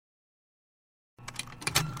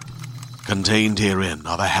Contained herein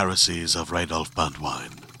are the heresies of Radolf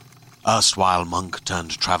Burntwine, erstwhile monk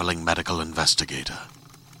turned traveling medical investigator.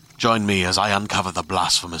 Join me as I uncover the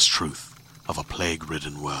blasphemous truth of a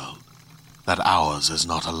plague-ridden world, that ours is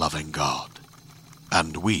not a loving God,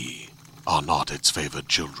 and we are not its favored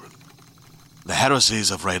children. The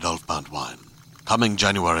heresies of Radolf Burntwine, coming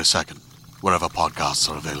January 2nd, wherever podcasts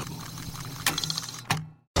are available.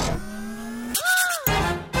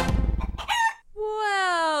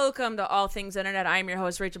 Welcome to All Things Internet. I'm your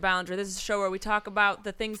host, Rachel Ballinger. This is a show where we talk about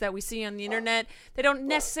the things that we see on the internet. They don't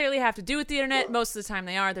necessarily have to do with the internet. Most of the time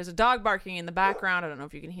they are. There's a dog barking in the background. I don't know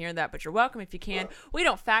if you can hear that, but you're welcome if you can. We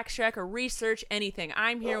don't fact check or research anything.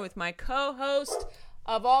 I'm here with my co-host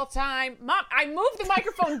of all time. Mom, I moved the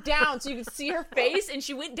microphone down so you could see her face, and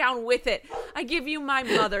she went down with it. I give you my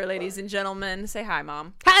mother, ladies and gentlemen. Say hi,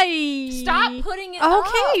 Mom. Hi. Stop putting it up.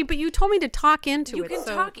 Okay, but you told me to talk into You it. can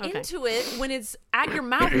talk into it when it's at your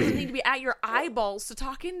mouth. It doesn't need to be at your eyeballs to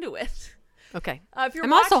talk into it. Okay. If you're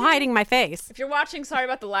I'm also hiding my face. If you're watching, sorry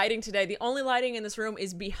about the lighting today. The only lighting in this room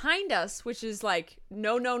is behind us, which is like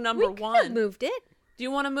number We could have one. moved it. Do you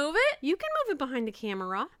want to move it? You can move it behind the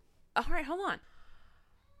camera. All right, hold on.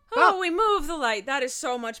 Oh, we moved the light. That is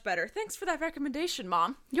so much better. Thanks for that recommendation,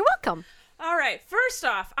 Mom. You're welcome. All right, first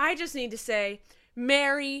off, I just need to say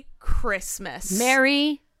Merry Christmas.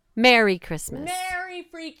 Merry Christmas. Merry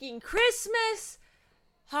freaking Christmas.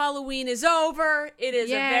 Halloween is over. It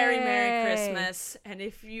is a very Merry Christmas. And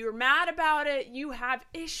if you're mad about it, you have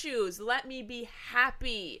issues. Let me be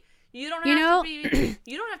happy. You don't have to be.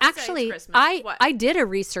 You don't have to actually, say it's Christmas. I did a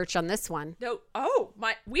research on this one. No. Oh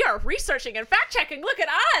my! We are researching and fact checking. Look at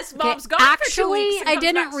us. Mom's gone Actually, for 2 weeks. I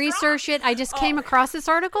didn't research it. I just came across this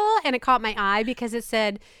article and it caught my eye because it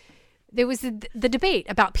said there was the debate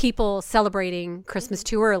about people celebrating Christmas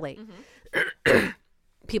too early. Mm-hmm.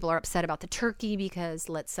 People are upset about the turkey because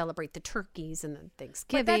let's celebrate the turkeys and the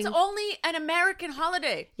Thanksgiving. But that's only an American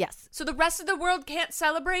holiday. Yes. So the rest of the world can't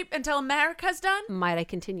celebrate until America's done? Might I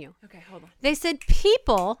continue? Okay, hold on. They said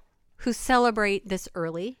people who celebrate this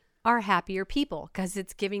early are happier people because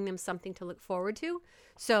it's giving them something to look forward to.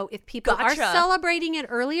 So if people are celebrating it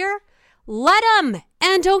earlier, let them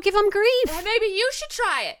and don't give them grief. Well, maybe you should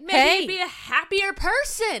try it. Maybe you'd be a happier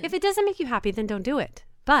person. If it doesn't make you happy, then don't do it.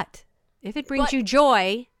 But if it brings you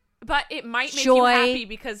joy, but it might make you happy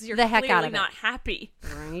because you're clearly not happy.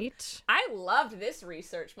 Right. I loved this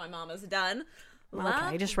research my mom has done. Okay,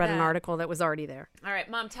 I just read an article that was already there. All right,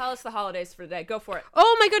 Mom, tell us the holidays for today. Go for it.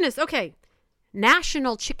 Oh my goodness. Okay.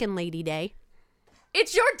 National Chicken Lady Day.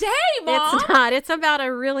 It's your day, Mom. It's not. It's about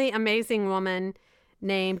a really amazing woman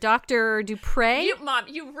named Dr. Dupre. Mom,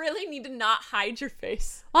 you really need to not hide your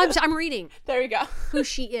face. Oh, I'm reading. There you go. Who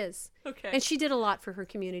she is. Okay. And she did a lot for her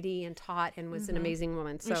community and taught and was an amazing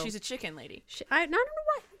woman. So she's a chicken lady. I don't know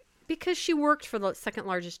why. Because she worked for the second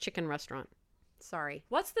largest chicken restaurant. Sorry.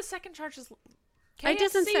 What's the second largest? It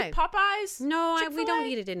doesn't say. Popeyes? No, we don't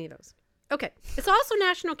eat at any of those. Okay. It's also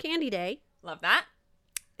National Candy Day. Love that.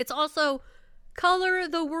 It's also Color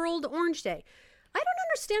the World Orange Day. I don't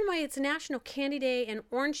understand why it's National Candy Day and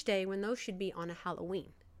Orange Day when those should be on a Halloween.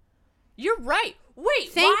 You're right. Wait,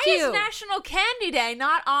 Thank why you. is National Candy Day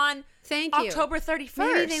not on October 31st?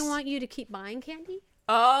 Maybe they want you to keep buying candy?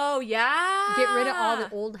 Oh, yeah. Get rid of all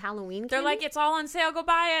the old Halloween candy? They're like, it's all on sale. Go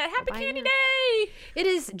buy it. Happy Candy Day. It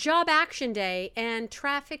is Job Action Day and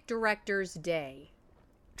Traffic Directors Day.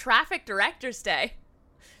 Traffic Directors Day.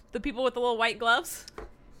 The people with the little white gloves.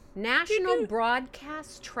 National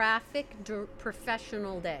Broadcast Traffic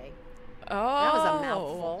Professional Day. Oh. That was a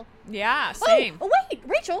mouthful. Yeah, same. Oh wait,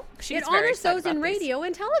 Rachel. It honors those in radio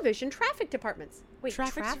and television traffic departments. Wait,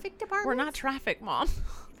 traffic departments? We're not traffic, Mom.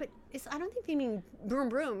 But I don't think they mean vroom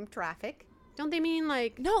vroom traffic. Don't they mean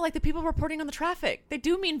like... No, like the people reporting on the traffic. They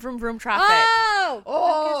do mean vroom vroom traffic.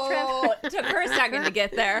 Oh! It took her a second to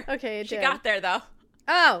get there. Okay, She got there, though.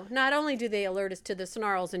 Oh, not only do they alert us to the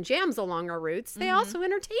snarls and jams along our routes, they also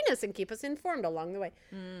entertain us and keep us informed along the way.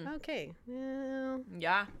 Okay. Well,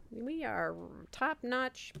 yeah. We are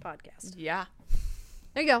top-notch podcast. Yeah.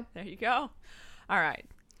 There you go. There you go. All right.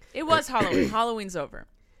 It was Halloween. Halloween's over.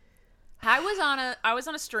 I was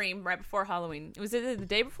on a stream right before Halloween. Was it the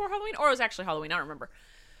day before Halloween? Or it was actually Halloween. I don't remember.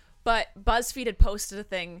 But BuzzFeed had posted a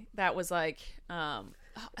thing that was like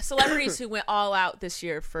celebrities who went all out this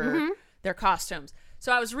year for their costumes.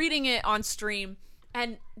 So I was reading it on stream,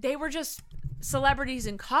 and they were just celebrities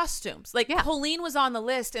in costumes. Like, Colleen was on the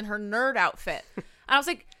list in her nerd outfit. And I was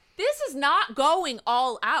like, this is not going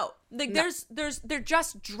all out. Like, they're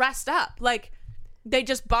just dressed up. Like, They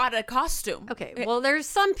just bought a costume. Okay, well, there's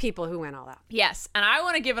some people who went all out. Yes, and I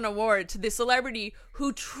want to give an award to the celebrity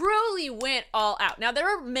who truly went all out. Now, there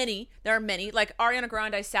are many. Like Ariana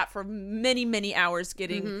Grande sat for many, many hours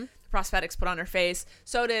getting prosthetics put on her face.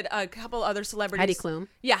 So did a couple other celebrities. Heidi Klum.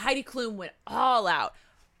 Yeah, Heidi Klum went all out.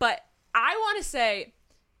 But I want to say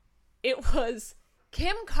it was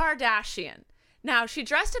Kim Kardashian. Now, she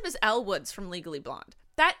dressed up as Elle Woods from Legally Blonde.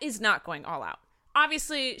 That is not going all out.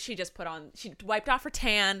 Obviously, she wiped off her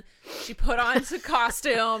tan. She put on some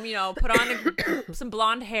costume, put on some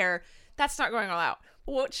blonde hair. That's not going all out.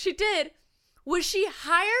 But what she did was she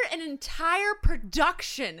hired an entire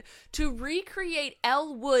production to recreate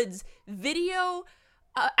Elle Woods' video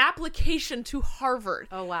application to Harvard.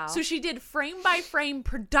 Oh, wow. So she did frame-by-frame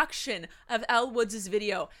production of Elle Woods'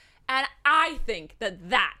 video. And I think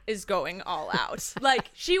that is going all out. Like,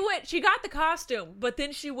 she got the costume, but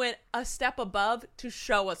then she went a step above to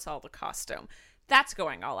show us all the costume. That's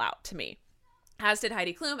going all out to me. As did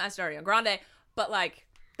Heidi Klum, as did Ariana Grande. But, like,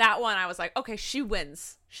 that one, I was like, okay, she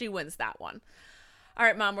wins. She wins that one. All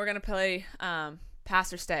right, Mom, we're going to play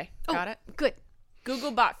Pass or Stay. Got it? Good.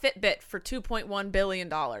 Google bought Fitbit for $2.1 billion.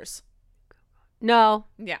 No.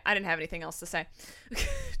 Yeah, I didn't have anything else to say.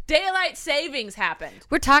 Daylight savings happened.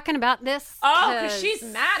 We're talking about this. Oh, because she's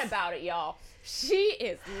mad about it, y'all. She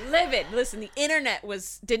is livid. Listen, the internet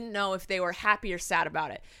didn't know if they were happy or sad about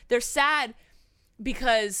it. They're sad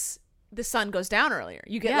because the sun goes down earlier.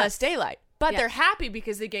 You get less daylight. But they're happy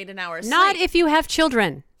because they gained an hour of sleep. Not if you have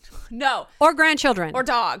children. No. Or grandchildren. Or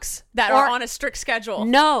dogs that are on a strict schedule.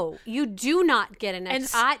 No, you do not get an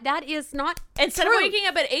extra. That is not Instead true. of waking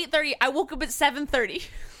up at 8:30, I woke up at 7:30.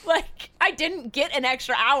 Like, I didn't get an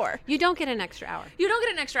extra hour. You don't get an extra hour. You don't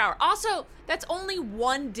get an extra hour. Also, that's only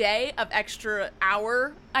one day of extra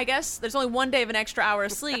hour, I guess. There's only one day of an extra hour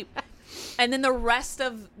of sleep. And then the rest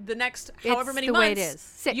of the next however many the months. way it is.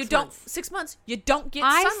 6 months. 6 months. You don't get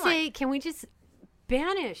I sunlight. say, can we just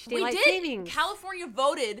banish daylight savings? California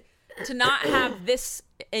voted to not have this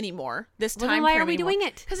anymore. This Well, time then why frame are we anymore. doing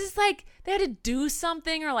it? Because it's like they had to do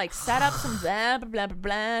something or like set up some blah, blah, blah,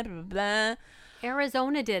 blah, blah, blah.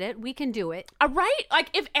 Arizona did it. We can do it. Right? Like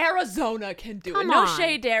if Arizona can do it. Come No on.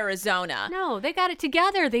 shade to Arizona. No, they got it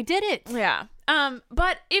together. They did it. Yeah.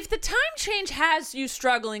 But if the time change has you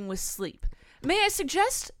struggling with sleep, may I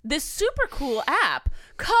suggest this super cool app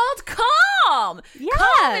called Calm? Yes.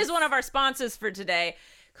 Calm is one of our sponsors for today.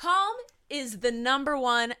 Calm is the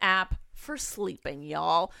 #1 app for sleeping,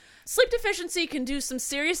 y'all. Sleep deficiency can do some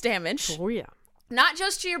serious damage. Oh, yeah. Not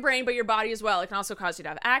just to your brain, but your body as well. It can also cause you to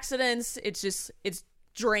have accidents. It's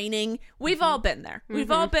draining. We've all been there.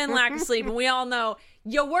 We've all been lack of sleep, and we all know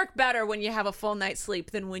you work better when you have a full night's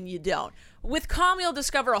sleep than when you don't. With Calm, you'll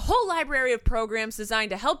discover a whole library of programs designed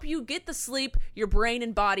to help you get the sleep your brain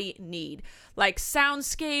and body need, like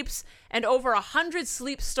soundscapes and over 100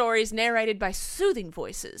 sleep stories narrated by soothing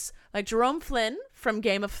voices, like Jerome Flynn from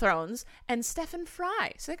Game of Thrones and Stephen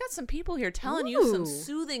Fry. So they got some people here telling you some Ooh.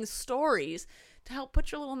 soothing stories to help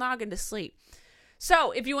put your little noggin to sleep. So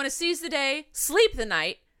if you want to seize the day, sleep the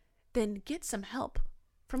night, then get some help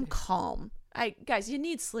from Calm. Guys, you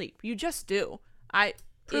need sleep. You just do.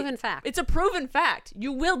 Proven fact. It's a proven fact.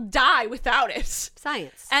 You will die without it.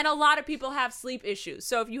 Science. And a lot of people have sleep issues.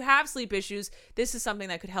 So if you have sleep issues, this is something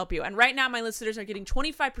that could help you. And right now, my listeners are getting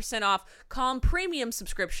 25% off Calm Premium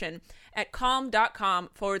subscription at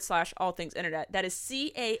calm.com/all things internet. That is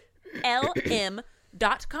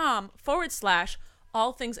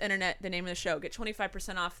CALM.com/all things internet, the name of the show. Get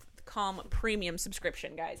 25% off the Calm Premium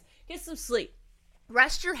subscription, guys. Get some sleep.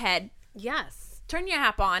 Rest your head. Yes. Turn your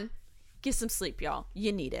app on. Get some sleep, y'all.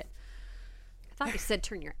 You need it. I thought you said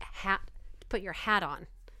put your hat on.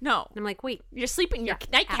 No. And I'm like, wait. You're sleeping your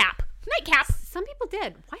nightcap. Nightcap. Some people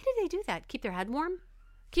did. Why did they do that? Keep their head warm?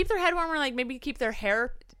 Keep their head warm or like maybe keep their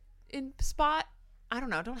hair in spot. I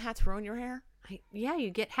don't know. Don't hats ruin your hair? Yeah,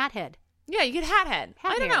 you get hat head. Yeah, you get hat head.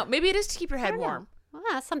 Hat I don't hair. know. Maybe it is to keep your I head don't know. warm. Well,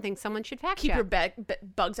 that's something someone should fact Keep check. your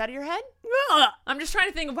bugs out of your head? I'm just trying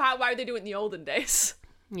to think of why they do it in the olden days.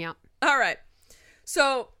 Yeah. All right.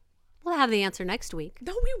 So, We'll have the answer next week.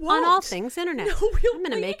 no, we won't. On All Things Internet. No, we I'm going to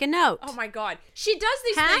won't. make a note. Oh my God. She does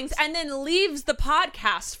these Hat? things and then leaves the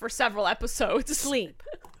podcast for several episodes. Sleep.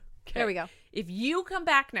 Okay. There we go. If you come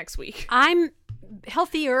back next week. I'm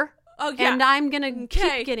healthier. Oh, yeah. And I'm going to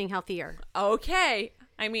Okay. keep getting healthier. Okay.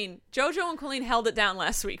 I mean, JoJo and Colleen held it down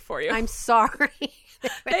last week for you. I'm sorry.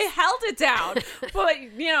 They held it down. But,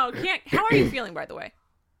 how are you feeling, by the way?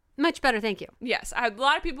 Much better, thank you. Yes. A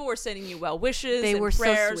lot of people were sending you well wishes They and were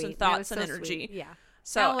prayers so sweet. and thoughts That and was so energy. sweet. Yeah.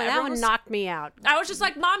 So that one everyone was- knocked me out. I was just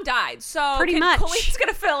like, Mom died, so Pretty much. Colleen's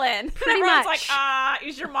gonna fill in. Pretty Everyone's much. like,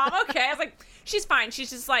 is your mom okay? I was like, she's fine. She's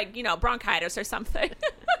just like, bronchitis or something.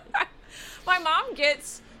 My mom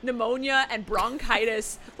gets pneumonia and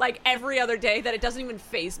bronchitis like every other day that it doesn't even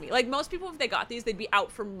faze me. Like most people, if they got these, they'd be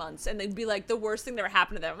out for months and they'd be like the worst thing that ever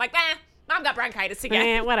happened to them. I'm like, Mom got bronchitis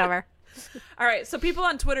again. Whatever. All right, so people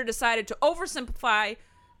on Twitter decided to oversimplify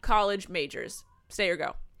college majors. Stay or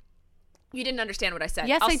go. You didn't understand what I said.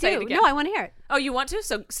 Yes, I'll I say do. It again. No, I want to hear it. Oh, you want to?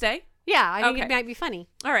 So stay? Yeah, I think Okay. it might be funny.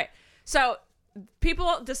 All right. So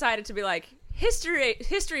people decided to be like,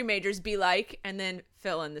 history majors be like, and then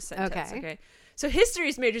fill in the sentence. Okay. So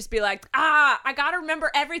history's majors be like, I got to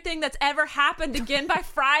remember everything that's ever happened again by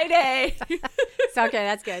Friday. So, okay,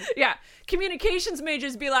 that's good. Yeah. Communications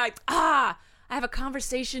majors be like, I have a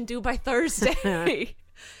conversation due by Thursday.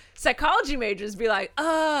 Psychology majors be like,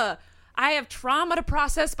 I have trauma to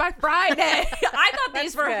process by Friday. I thought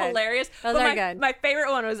these were good. hilarious. Those but are good. My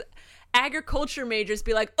favorite one was agriculture majors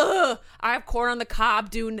be like, I have corn on the cob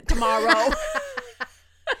due tomorrow.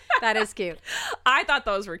 That is cute. I thought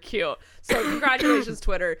those were cute. So congratulations,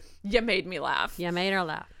 Twitter. You made me laugh. You made her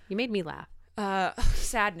laugh. You made me laugh.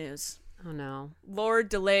 Sad news. Oh, no. Lorde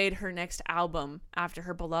delayed her next album after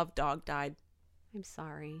her beloved dog died. I'm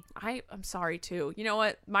sorry. I'm sorry, too. You know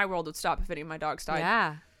what? My world would stop if any of my dogs died.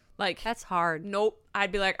 Yeah. Like, That's hard. nope.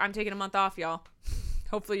 I'd be like, I'm taking a month off, y'all.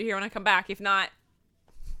 Hopefully you're here when I come back. If not,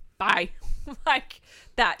 bye. Like,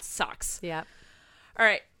 that sucks. Yep. All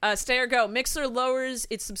right. Stay or go. Mixer lowers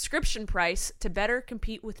its subscription price to better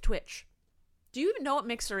compete with Twitch. Do you even know what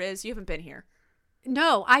Mixer is? You haven't been here.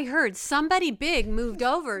 No, I heard somebody big moved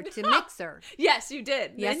over to Mixer. Yes, you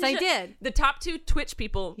did. Yes, I did. The top 2 Twitch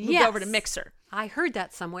people moved Yes. over to Mixer. I heard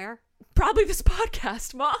that somewhere. Probably this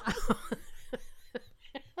podcast, Mom.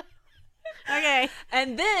 Okay.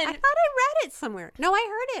 And then I thought I read it somewhere. No, I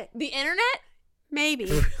heard it. the internet. Maybe.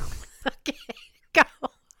 Okay. Go.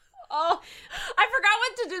 Oh, I forgot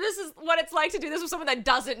what to do. This is what it's like to do this with someone that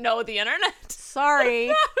doesn't know the internet. Sorry.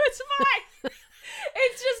 No, it's fine.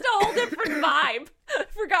 It's just a whole different vibe.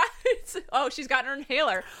 Forgot. She's got her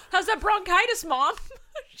inhaler. How's that bronchitis, Mom?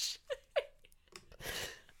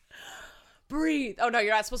 Breathe. Oh, no,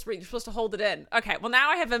 you're not supposed to breathe. You're supposed to hold it in. Okay, well, now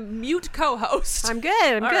I have a mute co-host. I'm good.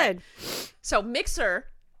 I'm All good. right. So Mixer,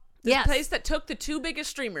 the Yes. place that took the 2 biggest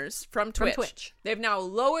streamers from Twitch. They've now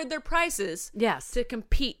lowered their prices Yes. to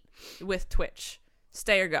compete with Twitch.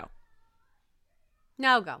 Stay or go.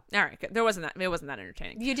 No, go. All right, good. It wasn't that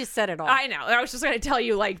entertaining. You just said it all. I know. I was just going to tell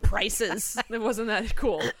you like prices. It wasn't that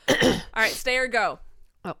cool. All right, stay or go.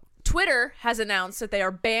 Oh. Twitter has announced that they are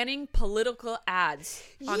banning political ads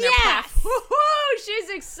on their Yes! platform. Woohoo! She's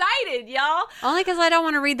excited, y'all. Only because I don't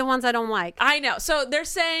want to read the ones I don't like. I know. So they're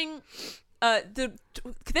saying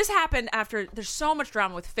this happened after there's so much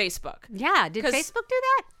drama with Facebook. Yeah. Did 'Cause- Facebook do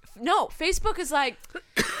that? No, Facebook is like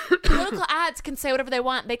political ads can say whatever they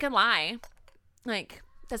want. They can lie. Like,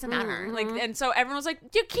 doesn't matter. Mm-hmm. Like, and so everyone was like,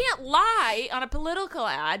 you can't lie on a political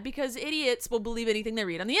ad because idiots will believe anything they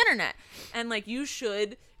read on the internet. And like, you should.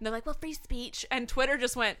 And they're like, well, free speech. And Twitter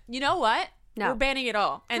just went, you know what? No. We're banning it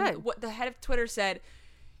all. And Good. what the head of Twitter said,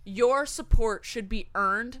 your support should be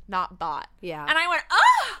earned, not bought. Yeah. And I went,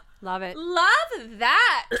 ah! Love it. Love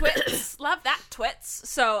that, twits. Love that, twits.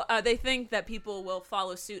 So they think that people will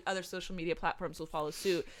follow suit. Other social media platforms will follow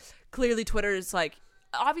suit. Clearly, Twitter is like,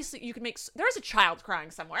 obviously, you can make. There's a child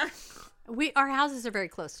crying somewhere. Our houses are very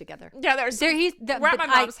close together. Yeah, there's. We're We're at but my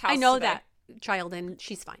mom's house I know today. that child, and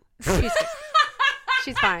she's fine. She's good.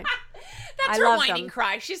 She's fine. That's I her love whining them.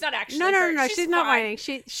 cry. She's not actually. No. hurt. She's not fine. whining.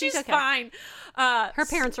 She's She's okay. fine. Her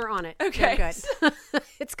parents are on it. Okay. They're good.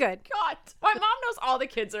 It's good. God, my mom knows all the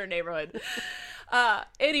kids in her neighborhood.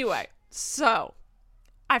 Anyway, so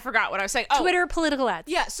I forgot what I was saying. Oh, Twitter political ads.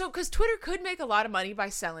 Yeah, so because Twitter could make a lot of money by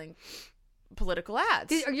selling political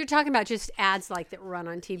ads. You're talking about just ads like that run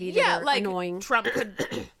on TV that Yeah, are like annoying. Trump could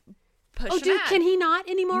push Oh, an dude, ad. can he not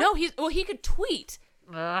anymore? No, he could tweet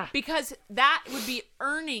because that would be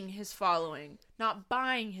earning his following, not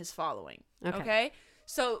buying his following. Okay?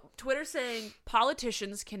 So Twitter's saying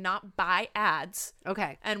politicians cannot buy ads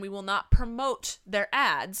Okay. and we will not promote their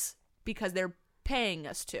ads because they're paying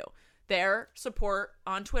us to. Their support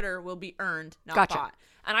on Twitter will be earned, not Gotcha. bought.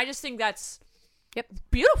 And I just think that's Yep.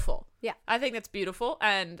 beautiful. Yeah. I think that's beautiful,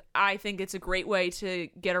 and I think it's a great way to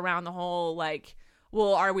get around the whole, like,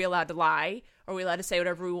 well, are we allowed to lie? Are we allowed to say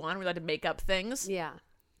whatever we want? Are we allowed to make up things? Yeah.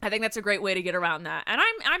 I think that's a great way to get around that. And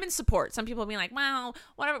I'm in support. Some people be like, well,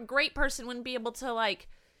 what a great person wouldn't be able to, like,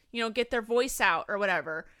 get their voice out or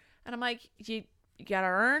whatever. And I'm like, you gotta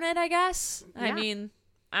earn it, I guess. I Yeah. mean,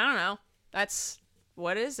 I don't know. That's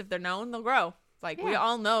what it is. If they're known, they'll grow. Like, we Yeah.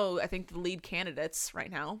 all know, I think, the lead candidates right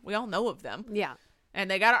now. We all know of them. Yeah. And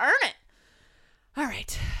they got to earn it. All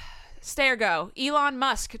right. Stay or go. Elon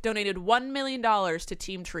Musk donated $1 million to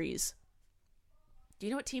Team Trees. Do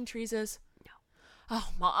you know what Team Trees is? No. Oh,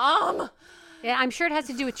 Mom. Yeah, I'm sure it has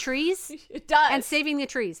to do with trees It does. and saving the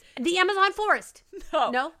trees. The Amazon forest.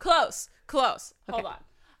 No? Close. Okay. Hold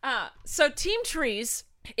on. So Team Trees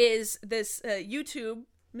is this YouTube,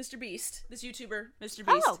 Mr. Beast, this YouTuber, Mr.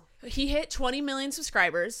 Beast. Oh. He hit 20 million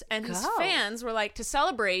subscribers, and his Go. fans were like, to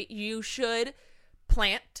celebrate, you should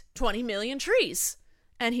plant 20 million trees.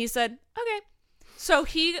 And he said, okay. So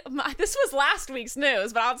this was last week's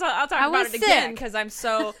news, but I'll talk about it again sick. because I'm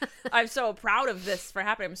so proud of this for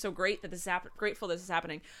happening. I'm so grateful this is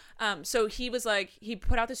happening. So he was like, he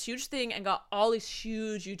put out this huge thing and got all these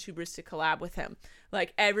huge YouTubers to collab with him.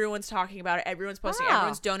 Like, everyone's talking about it, everyone's posting, Wow.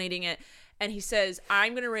 everyone's donating it. And he says,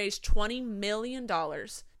 I'm going to raise $20 million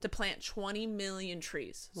to plant 20 million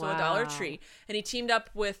trees. So Wow. a dollar tree. And he teamed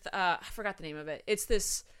up with, I forgot the name of it. It's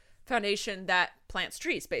this foundation that plants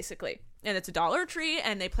trees, basically. And it's a dollar tree,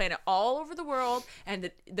 and they plant it all over the world.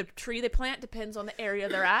 And the tree they plant depends on the area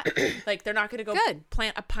they're at. Like, they're not going to go Good.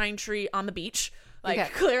 plant a pine tree on the beach. Like, Okay.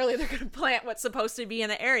 clearly they're going to plant what's supposed to be in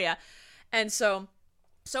the area. And so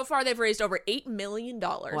far they've raised over $8 million.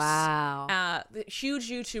 Wow. The huge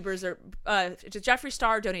YouTubers are Jeffree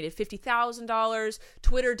Star donated $50,000,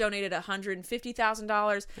 Twitter donated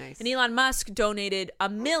 $150,000, Nice. and Elon Musk donated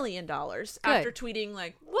 $1 million after tweeting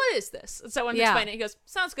like, "What is this?" And someone explained it. He goes,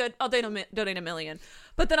 "Sounds good. I'll donate $1 million."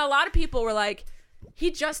 But then a lot of people were like,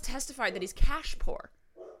 "He just testified that he's cash poor."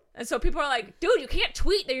 And so people are like, dude, you can't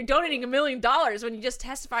tweet that you're donating $1 million when you just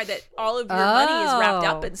testified that all of your money is wrapped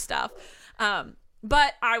up in stuff.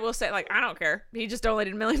 But I will say, like, I don't care. He just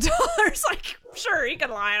donated $1 million. Like, sure, he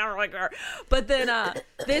can lie. I don't really care. But then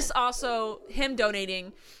this also, him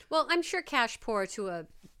donating. Well, I'm sure cash poor to a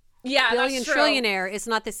Yeah, billion that's true. trillionaire is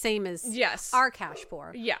not the same as Yes. our cash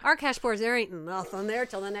poor. Yeah. Our cash poor is there ain't nothing there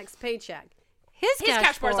till the next paycheck. His His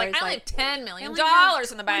cash poor is like, I only have $10 million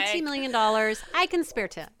in the bank. $20 million. I can spare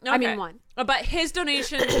 10. I mean, Okay. 1. But his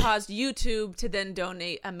donation caused YouTube to then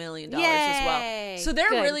donate $1 million as well. Yay. So they're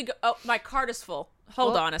Good. really oh, my card is full.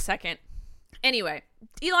 Hold on a second. Anyway,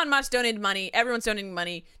 Elon Musk donated money. Everyone's donating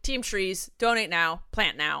money. Team Trees, donate now,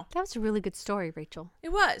 plant now. That was a really good story, Rachel.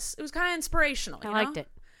 It was kind of inspirational. I you liked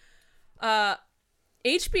know?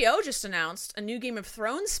 it. HBO just announced a new Game of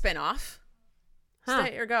Thrones spinoff. Huh.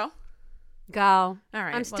 Stay or go. Go. All right,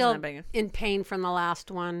 I'm wasn't still that big. in pain from the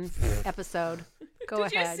last one episode. Go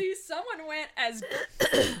Did ahead. you see someone went as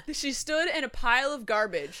she stood in a pile of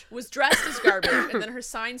garbage, was dressed as garbage, and then her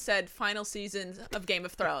sign said final season of Game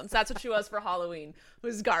of Thrones. That's what she was for Halloween,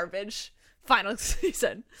 was garbage. Final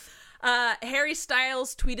season. Harry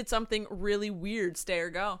Styles tweeted something really weird. Stay or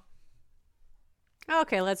go.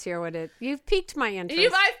 Okay, let's hear what it. You've piqued my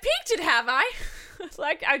interest. I've peeked it, have I?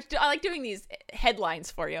 I like doing these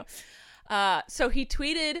headlines for you. So he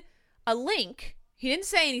tweeted a link. He didn't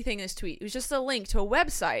say anything in his tweet. It was just a link to a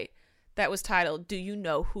website that was titled, "Do you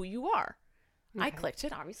know who you are?" Okay. I clicked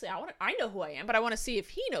it. Obviously, I know who I am, but I want to see if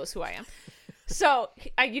he knows who I am. So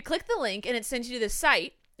you click the link, and it sends you to this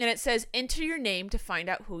site, and it says, "Enter your name to find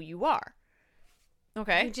out who you are."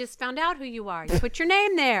 Okay. You just found out who you are. You put your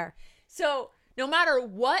name there. So no matter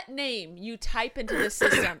what name you type into the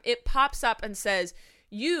system, it pops up and says,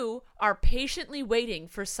 "You are patiently waiting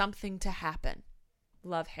for something to happen.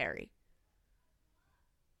 Love, Harry."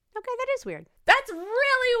 Okay, that is weird. That's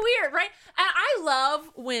really weird, right? And I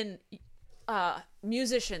love when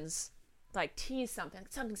musicians like tease something.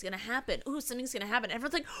 Something's gonna happen. Ooh, something's gonna happen.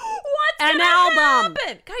 Everyone's like, "What's An gonna album."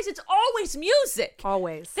 happen?" Guys, it's always music.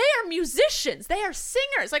 Always. They are musicians. They are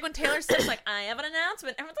singers. Like when Taylor Swift's like, "I have an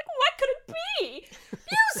announcement." Everyone's like, "What could it be?"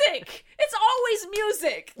 Music. It's always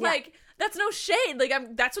music. Yeah. Like, that's no shade. Like,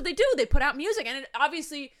 that's what they do. They put out music, and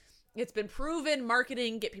obviously, it's been proven.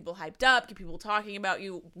 Marketing, get people hyped up, get people talking about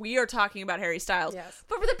you. We are talking about Harry Styles. Yes.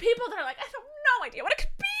 But for the people that are like, I have no idea what it could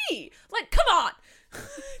be. Like, come on.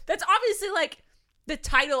 That's obviously like the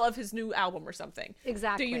title of his new album or something.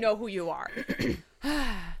 Exactly. Do you know who you are?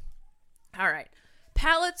 All right.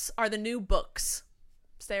 Palettes are the new books.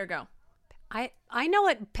 Stay or go. I know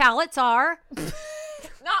what palettes are.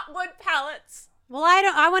 Not wood palettes. Well,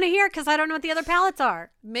 I want to hear because I don't know what the other palettes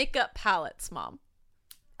are. Makeup palettes, Mom.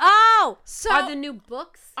 Oh, So- are the new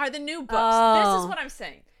books? Are the new books. Oh. This is what I'm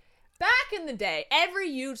saying. Back in the day, every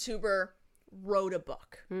YouTuber wrote a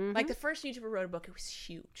book. Like the first YouTuber wrote a book, it was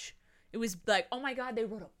huge. It was like, oh my God, they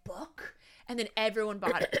wrote a book? And then everyone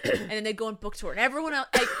bought it. And then they'd go on book tour. And everyone else,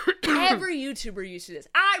 like every YouTuber used to do this.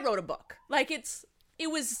 I wrote a book. Like it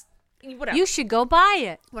was whatever. You should go buy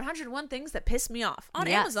it. 101 things that piss me off on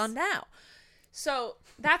Yes. Amazon now. So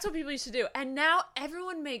that's what people used to do. And now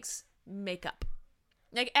everyone makes makeup.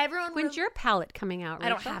 Like everyone. When's your palette coming out, I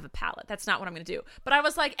don't Rachel? have a palette. That's not what I'm going to do. But I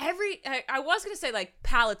was like, I was going to say like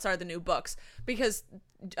palettes are the new books because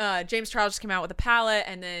James Charles just came out with a palette,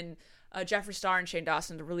 and then Jeffree Star and Shane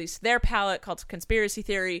Dawson released their palette called Conspiracy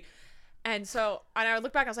Theory. And so, and I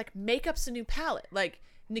look back, I was like, makeup's a new palette. Like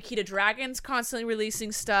Nikita Dragon's constantly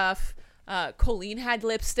releasing stuff. Colleen had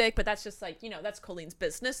lipstick, but that's just like, that's Colleen's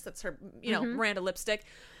business. That's her, Miranda lipstick.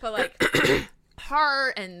 But like her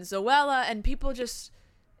and Zoella and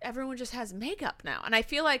everyone just has makeup now. And I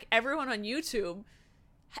feel like everyone on YouTube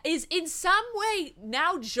is in some way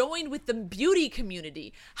now joined with the beauty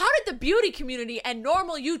community. How did the beauty community and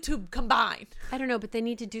normal YouTube combine? I don't know, but they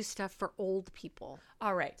need to do stuff for old people.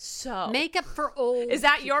 All right, so Makeup for old is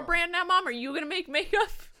that people. your brand now, Mom? Are you going to make makeup?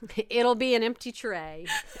 It'll be an empty tray.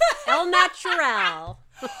 El Natural.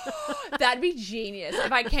 That'd be genius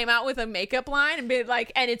if I came out with a makeup line and be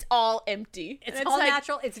like, and it's all empty. It's And all like,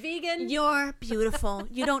 natural. It's vegan. You're beautiful.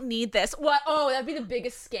 You don't need this. What? Oh, that'd be the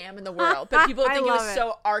biggest scam in the world. But people would I think it was love it.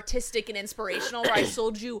 so artistic and inspirational where I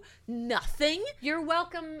sold you nothing You're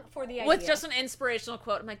welcome for the idea. with just an inspirational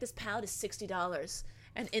quote. I'm like, this palette is $60.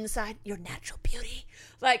 And inside, your natural beauty.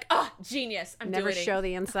 Like, oh, genius. I'm never doing it. show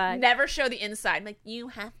the inside. Never show the inside. I'm like, you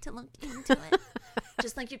have to look into it.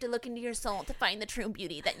 Just like you have to look into your soul to find the true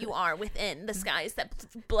beauty that you are within the skies that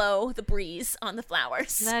blow the breeze on the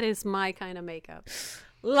flowers. That is my kind of makeup.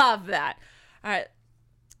 Love that. All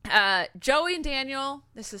right. Joey and Daniel,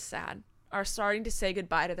 this is sad, are starting to say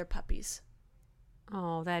goodbye to their puppies.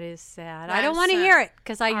 Oh, that is sad. That I don't is want to sad. hear it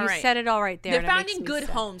because All you right. said it all right there. They're and it makes finding me good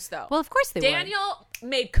sad. homes, though. Well, of course they would. Daniel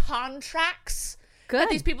made contracts Good. that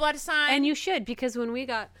these people had to sign. And you should, because when we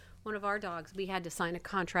got one of our dogs, we had to sign a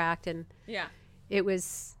contract, and yeah.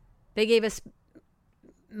 they gave us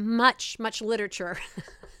much literature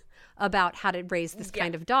about how to raise this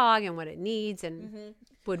kind of dog and what it needs, and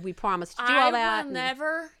would we promise to do all that? I will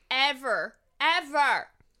never, ever, ever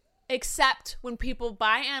accept when people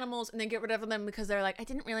buy animals and then get rid of them because they're like, I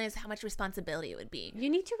didn't realize how much responsibility it would be. You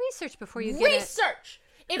need to research before you get Research.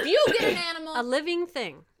 If you get an animal, a living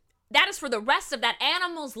thing. that is for the rest of that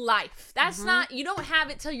animal's life. That's not, you don't have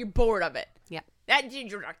it till you're bored of it. Yep.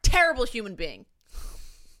 You're a terrible human being.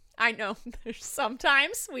 I know there's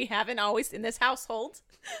sometimes we haven't always in this household.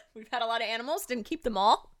 We've had a lot of animals, didn't keep them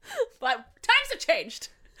all, but times have changed.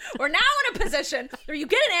 We're now in a position where you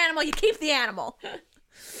get an animal, you keep the animal.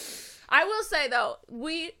 I will say though,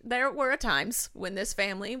 there were times when this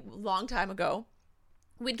family, long time ago,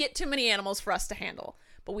 we'd get too many animals for us to handle,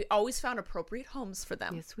 but we always found appropriate homes for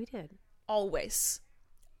them. Yes, we did. Always.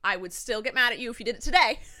 I would still get mad at you if you did it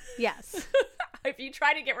today. Yes. If you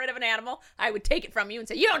tried to get rid of an animal, I would take it from you and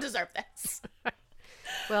say, you don't deserve this.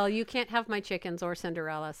 Well, you can't have my chickens or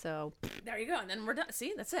Cinderella, so There you go. And then we're done.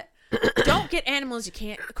 See, that's it. Don't get animals you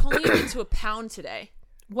can't. Colleen went to a pound today.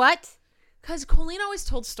 what? Because Colleen always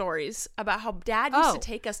told stories about how Dad used Oh. to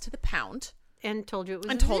take us to the pound And told you it was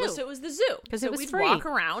and a told zoo. us it was the zoo. 'Cause so it was we'd free. walk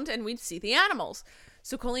around and we'd see the animals.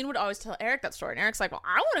 So Colleen would always tell Eric that story. And Eric's like, well,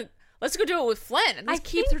 let's go do it with Flynn. And I let's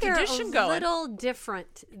keep think the they're tradition a going little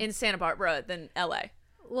different. in Santa Barbara than LA.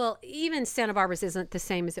 Well, even Santa Barbara's isn't the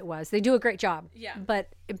same as it was. They do a great job. Yeah.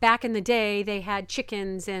 But back in the day, they had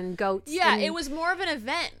chickens and goats. Yeah, and- it was more of an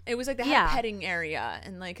event. It was like they had Yeah. a petting area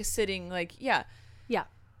and like a sitting, like, yeah. Yeah.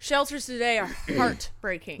 Shelters today are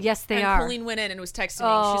heartbreaking. Yes, they and are. Colleen went in and was texting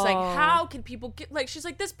me. She's like, Oh. how can people get, like, she's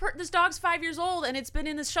like, this dog's 5 years old and it's been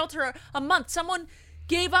in this shelter a month. Someone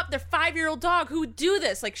gave up their 5-year-old dog. Who would do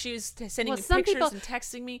this? Like, she was sending Well, me some pictures people- and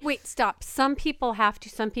texting me. Wait, stop. Some people have to.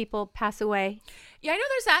 Some people pass away. Yeah, I know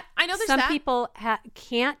there's that. I know there's Some that. people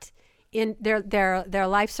can't. In their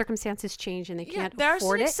life circumstances change and they Yeah, can't there's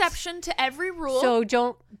afford an it. exception to every rule. So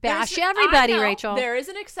don't bash There's- everybody, I know, Rachel. There is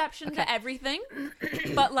an exception to everything.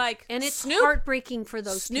 But, like, And it's Snoop, heartbreaking for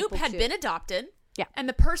those Snoop people had too. been adopted. Yeah. And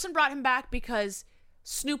the person brought him back because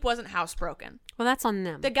Snoop wasn't housebroken. Well, that's on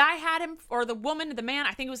them. The guy had him, or the woman, the man,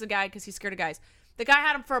 I think it was the guy because he's scared of guys. The guy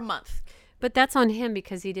had him for a month. But that's on him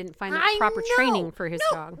because he didn't find the I proper know. training for his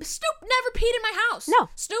No, dog. Snoop never peed in my house. No.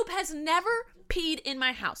 Snoop has never peed in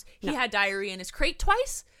my house. He had diarrhea in his crate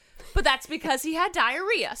twice, but that's because he had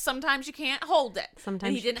diarrhea. Sometimes you can't hold it. Sometimes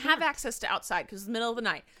and he you didn't have access to outside because it's the middle of the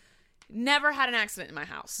night. Never had an accident in my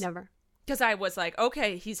house. Never. Because I was like,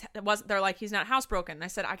 okay, they're like, he's not housebroken. And I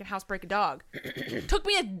said, I can housebreak a dog. Took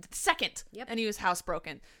me a second, Yep. and he was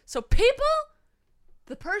housebroken. So people,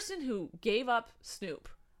 the person who gave up Snoop,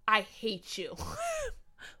 I hate you.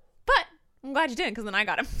 But I'm glad you didn't, because then I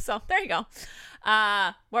got him. So there you go.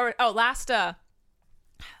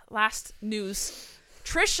 last news,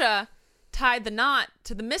 Trisha tied the knot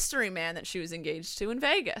to the mystery man that she was engaged to in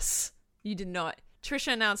Vegas. You didn't know it.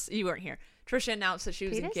 Trisha announced, you weren't here. Trisha announced that she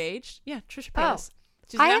was engaged. Yeah, Trisha Paytas.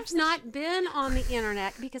 I have not been on the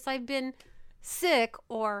internet because I've been sick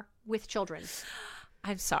or with children.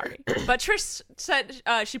 I'm sorry. But Trish said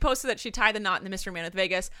she posted that she tied the knot in the mystery man with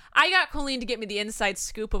Vegas. I got Colleen to get me the inside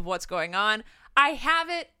scoop of what's going on. I have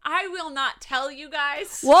it. I will not tell you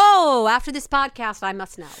guys. Whoa, after this podcast, I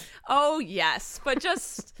must know. Oh, yes. But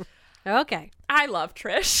just... Okay. I love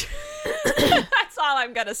Trish. That's all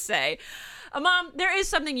I'm going to say. Mom, there is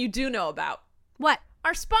something you do know about. What?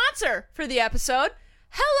 Our sponsor for the episode,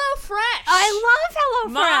 HelloFresh. I love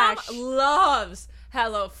HelloFresh. Mom loves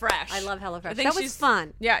HelloFresh. I love HelloFresh. I think That was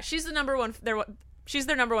fun. Yeah, she's the number one. She's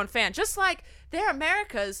their number one fan. Just like they're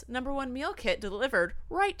America's number one meal kit delivered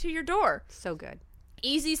right to your door. So good.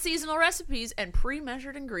 Easy seasonal recipes and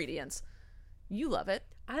pre-measured ingredients. You love it.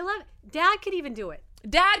 I love it. Dad could even do it.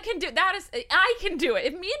 Dad can do that. I can do it.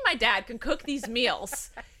 If me and my dad can cook these meals,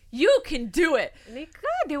 you can do it. And they could.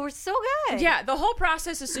 They were so good. Yeah, the whole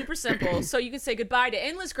process is super simple. So you can say goodbye to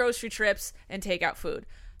endless grocery trips and takeout food.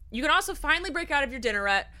 You can also finally break out of your dinner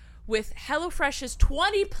rut with HelloFresh's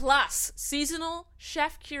 20-plus seasonal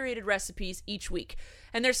chef-curated recipes each week.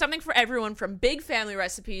 And there's something for everyone from big family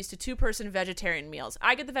recipes to two-person vegetarian meals.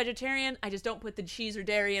 I get the vegetarian. I just don't put the cheese or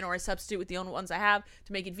dairy in, or I substitute with the only ones I have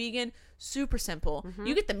to make it vegan. Super simple. Mm-hmm.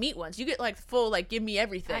 You get the meat ones. You get like full, like, give me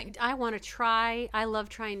everything. I want to try. I love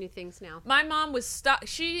trying new things now. My mom was stuck.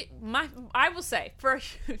 I will say,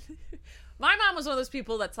 my mom was one of those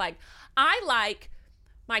people that's like, I like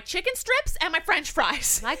my chicken strips and my French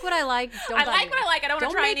fries. Like what I like. I like what I like. I don't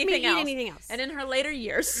want to try anything else. Anything else. And in her later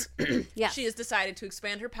years, yes. she has decided to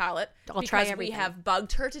expand her palate. I'll try everything. We have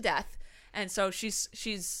bugged her to death, and so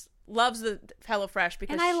she's loves the HelloFresh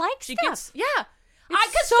because and I like she stuff. Gets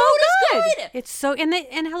It's so good. Is good. It's so and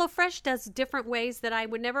HelloFresh does different ways that I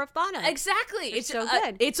would never have thought of. Exactly. It's so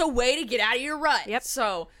good. It's a way to get out of your rut. Yep.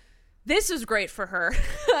 So this is great for her.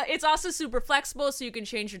 It's also super flexible, so you can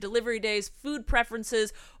change your delivery days, food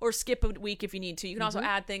preferences, or skip a week if you need to. You can also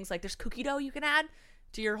add things like there's cookie dough you can add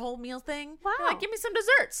to your whole meal thing. Wow. You're like, give me some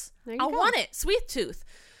desserts. There you I go. want it. Sweet tooth.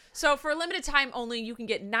 So for a limited time only, you can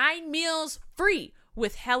get 9 meals free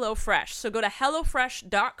with HelloFresh. So go to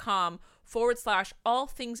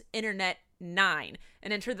HelloFresh.com/allthingsinternet9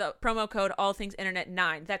 and enter the promo code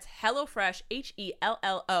allthingsinternet9. That's HelloFresh,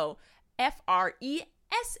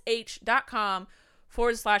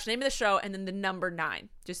 HelloFresh.com/name of the show and then the number 9.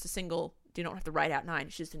 Just a single, you don't have to write out 9.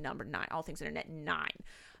 It's just the number 9. All Things Internet 9.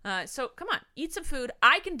 So come on, eat some food.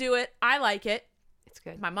 I can do it. I like it. It's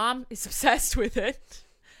good. My mom is obsessed with it.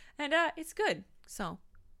 And it's good. So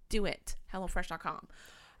do it. HelloFresh.com.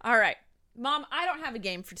 All right. Mom, I don't have a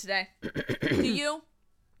game for today. Do you?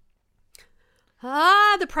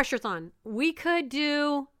 The pressure's on. We could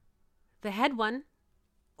do the head one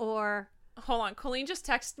or... Hold on. Colleen just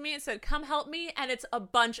texted me and said, come help me. And it's a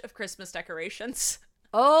bunch of Christmas decorations.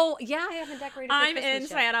 Oh, yeah, I haven't decorated for I'm Christmas in yet.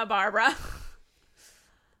 Santa Barbara.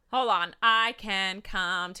 Hold on. I can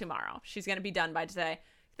come tomorrow. She's going to be done by today.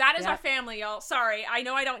 That is our family, y'all. Sorry. I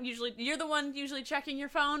know I don't usually... You're the one usually checking your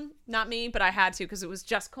phone. Not me, but I had to because it was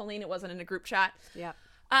just Colleen. It wasn't in a group chat. Yep.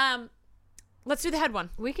 Let's do the head one.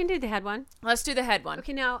 We can do the head one. Let's do the head one.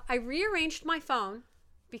 Okay, now, I rearranged my phone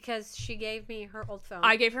because she gave me her old phone.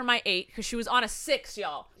 I gave her my 8 because she was on a 6,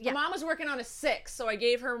 y'all. Yeah. My mom was working on a 6, so I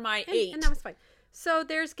gave her my 8. And that was fine. So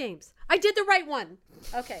there's games. I did the right one.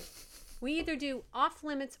 Okay. We either do off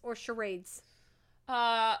limits or charades.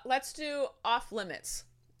 Let's do off limits.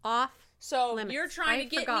 Off. So limits. You're trying I to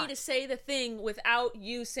get forgot. me to say the thing without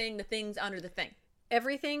you saying the things under the thing.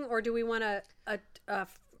 Everything, or do we want a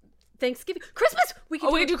Thanksgiving? Christmas? We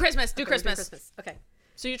can do Christmas. Do Okay, Christmas. Okay.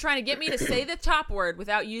 So you're trying to get me to say the top word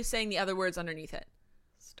without you saying the other words underneath it.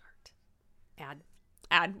 Start.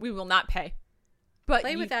 Add. We will not pay. But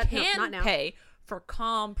Play you with that. No, can not now. pay for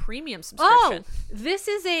Calm Premium subscription. This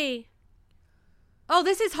is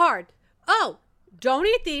hard. Oh, don't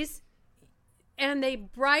eat these. And they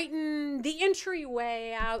brighten the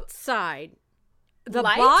entryway outside. The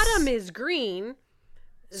Lights? bottom is green.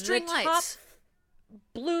 String the lights. top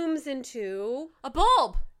blooms into A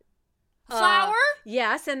bulb. A flower?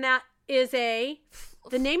 Yes, and that is the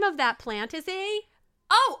name of that plant is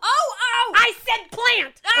Oh! I said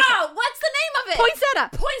plant. Oh, what's the name of it? Poinsettia.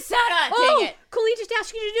 Poinsettia. Oh, Dang it. Colleen just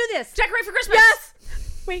asked you to do this. Decorate for Christmas. Yes.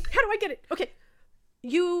 Wait, how do I get it? Okay.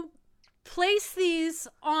 You place these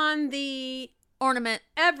on the Ornament.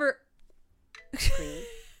 evergreen.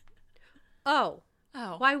 Oh.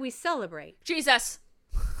 Oh. Why we celebrate. Jesus.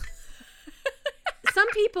 Some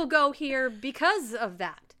people go here because of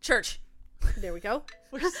that. Church. There we go.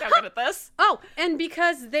 We're so good at this. Oh, and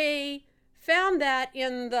because they found that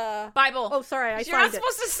in the Bible. Oh, sorry, I You're not signed it.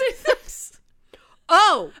 supposed to say this.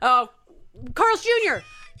 Oh, Oh. Carl's Jr.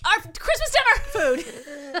 Our Christmas dinner. Food.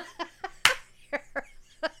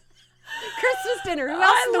 Christmas dinner. Who else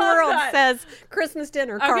I in the love world that. says Christmas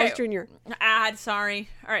dinner? Carl's Jr. Sorry.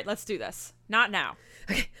 All right, let's do this. Not now.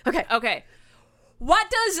 Okay. Okay. What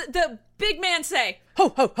does the big man say? Ho,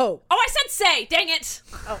 ho, ho. Oh, I said say. Dang it.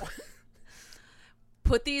 Oh.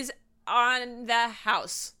 Put these on the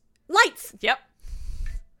house. Lights. Yep.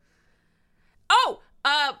 Oh,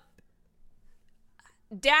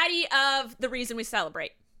 daddy of the reason we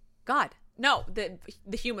celebrate. God. No, the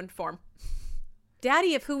human form.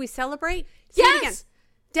 Daddy of who we celebrate? Say it again. Yes.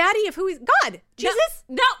 Daddy of who we... God. Jesus?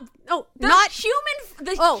 No. Oh, The not...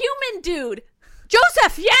 human dude.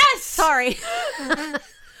 Joseph. Yes. Sorry.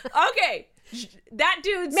 Okay. That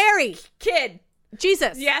dude's Mary. kid.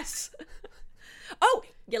 Jesus. Yes. Oh,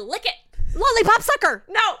 you lick it. Lollipop sucker.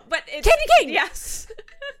 No, but it's Candy cane. Yes.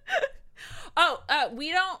 Oh,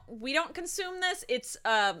 we don't consume this. It's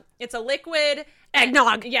a liquid.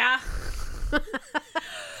 Eggnog. Yeah.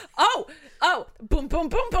 Oh, boom, boom,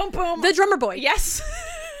 boom, boom, boom. The drummer boy. Yes.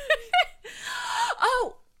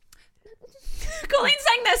 Oh, Colleen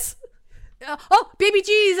sang this. Oh, baby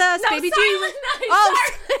Jesus. No, baby Silent Jesus. Night. Oh,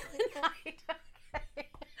 Silent Night.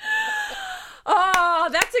 Oh,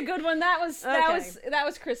 that's a good one. That was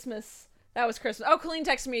Christmas. That was Christmas. Oh, Colleen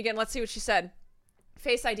texted me again. Let's see what she said.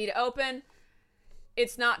 Face ID to open.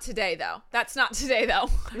 It's not today, though. That's not today, though.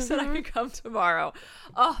 I said I could come tomorrow.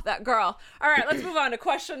 Oh, that girl. All right, let's move on to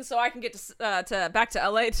questions so I can get to back to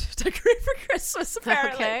LA to decorate for Christmas,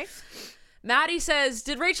 apparently. Okay. Maddie says,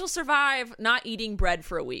 did Rachel survive not eating bread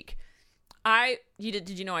for a week? Did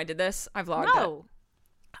you know I did this? I vlogged it. No.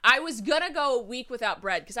 I was gonna go a week without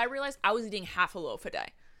bread because I realized I was eating half a loaf a day.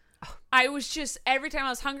 I was just, every time I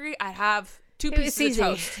was hungry, I'd have two pieces of easy.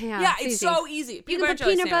 toast. Yeah, it's easy. so easy. You Peanut can put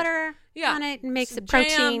jelly peanut sandwich. butter Yeah. on it and makes Some it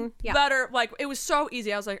protein. jam, Yeah. butter. Like, it was so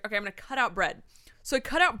easy. I was like, okay, I'm gonna cut out bread. So I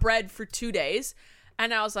cut out bread for 2 days,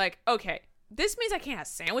 and I was like, okay, this means I can't have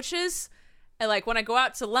sandwiches. And like when I go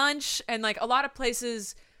out to lunch, and like a lot of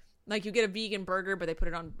places, like you get a vegan burger, but they put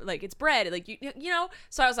it on, like it's bread, like you know.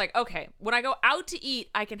 So I was like, okay, when I go out to eat,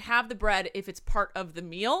 I can have the bread if it's part of the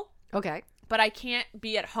meal, Okay. but I can't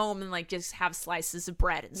be at home and like just have slices of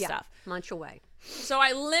bread and Yeah. stuff. Munch away. So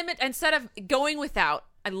I instead of going without,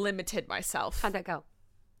 I limited myself. How'd that go?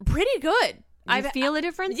 Pretty good. Did you feel a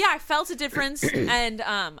difference? Yeah, I felt a difference, and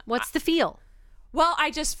What's the feel? well,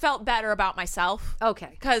 I just felt better about myself. Okay.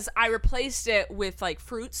 Because I replaced it with like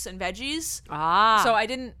fruits and veggies. Ah. So I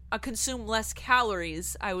didn't consume less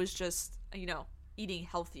calories. I was just, eating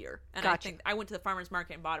healthier. And I Gotcha. think I went to the farmer's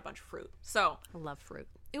market and bought a bunch of fruit. So I love fruit.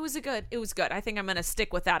 it was good. I think I'm going to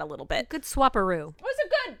stick with that a little bit. Good swapperoo. It was a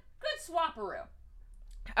good swapperoo.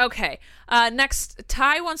 Okay. Next,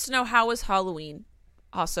 Ty wants to know, how was Halloween?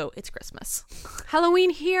 Also, it's Christmas. Halloween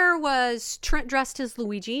here was Trent dressed as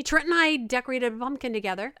Luigi. Trent and I decorated a pumpkin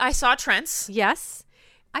together. I saw Trent's. Yes.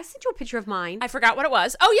 I sent you a picture of mine. I forgot what it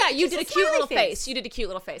was. Oh, yeah. You Just did a a cute smiley little face. face. You did a cute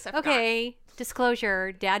little face. I forgot. Okay.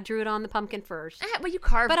 Disclosure. Dad drew it on the pumpkin first. Well, you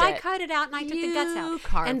carved But it. I cut it out and I took the guts You out.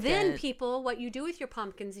 carved And then, it. people, what you do with your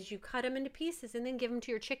pumpkins is you cut them into pieces and then give them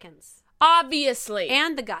to your chickens. Obviously.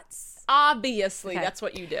 And the guts. Obviously, Okay. that's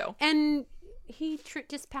what you do. And he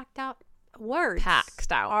just packed out words.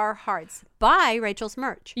 Packed out. Our hearts. Buy Rachel's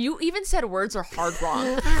merch. You even said words are hard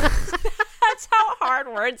wrong. That's how hard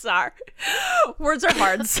words are. Words are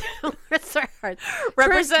hards. Words are hard.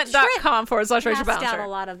 Represent.com/Rachel Passed out a Bouncer.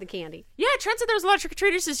 lot of the candy. Yeah, Trent said there was a lot of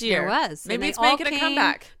trick-or-treaters this year. There was. Maybe And it's they all making a came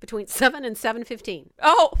comeback. between 7 and 7:15.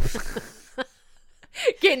 Oh.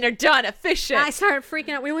 Getting her done efficient. I started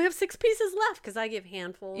freaking out. We only have 6 pieces left because I give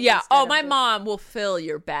handfuls. Yeah. instead Oh, of my just- mom will fill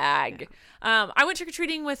your bag. I went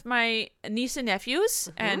trick-or-treating with my niece and nephews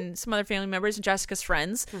and some other family members and Jessica's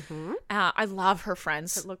friends. I love her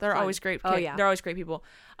friends. looked They're fun. always great. Oh, yeah. They're always great people.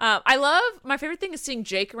 My favorite thing is seeing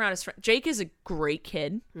Jake around his friend. Jake is a great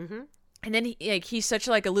kid. And then he's such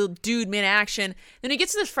like a little dude, man action. Then he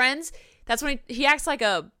gets to his friends. That's when he acts like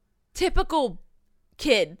a typical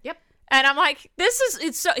kid. Yep. And I'm like,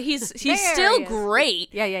 he's still he is. great.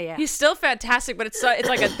 Yeah. He's still fantastic, but it's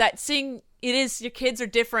like that seeing it is, your kids are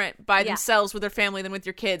different by themselves with their family than with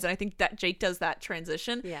your kids, and I think that Jake does that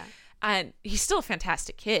transition. Yeah. And he's still a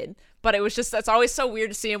fantastic kid, but it's always so weird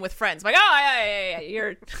to see him with friends. Like, oh yeah,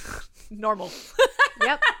 you're normal.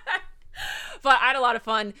 Yep. But I had a lot of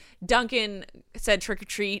fun. Duncan said trick or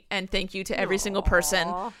treat and thank you to every single person.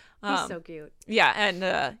 Aw, he's so cute. Yeah,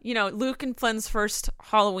 and Luke and Flynn's first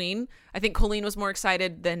Halloween. I think Colleen was more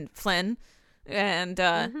excited than Flynn. And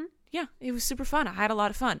yeah, it was super fun. I had a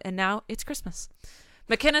lot of fun. And now it's Christmas.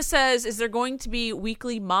 McKenna says, is there going to be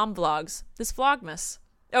weekly mom vlogs this Vlogmas?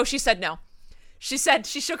 Oh, she said no. She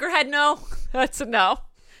shook her head no. That's a no.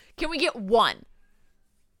 Can we get one?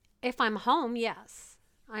 If I'm home, yes.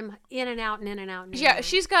 I'm in and out and in and out. And in Yeah, and out.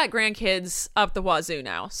 she's got grandkids up the wazoo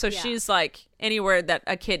now. So Yeah. she's like, anywhere that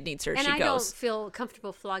a kid needs her, and she I goes. don't feel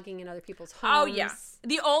comfortable vlogging in other people's homes. Oh, yeah.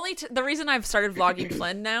 The reason I've started vlogging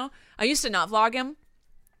Flynn now, I used to not vlog him.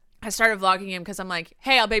 I started vlogging him because I'm like,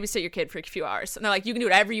 hey, I'll babysit your kid for a few hours. And they're like, you can do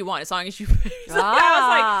whatever you want as long as you... So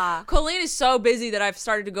I was like, Colleen is so busy that I've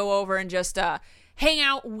started to go over and just hang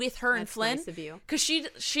out with her and That's Flynn. nice of you. Because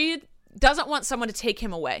she doesn't want someone to take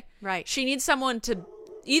him away. Right. She needs someone to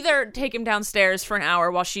either take him downstairs for an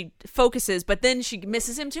hour while she focuses, but then she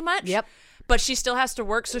misses him too much. Yep. But she still has to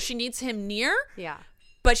work, so she needs him near. Yeah.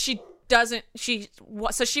 But she doesn't,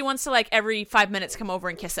 so she wants to like every 5 minutes come over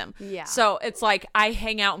and kiss him. Yeah. So it's like I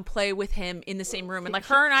hang out and play with him in the same room, and like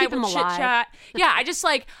her and I Keep him will chit alive. chat. Yeah, I just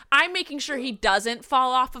like, I'm making sure he doesn't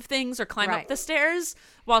fall off of things or climb Right. up the stairs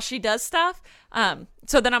while she does stuff.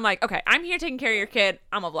 So then I'm like, okay, I'm here taking care of your kid.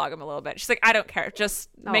 I'm gonna vlog him a little bit. She's like, I don't care. Just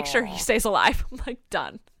make sure he Aw. stays alive. I'm like,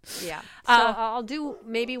 done. Yeah. So I'll do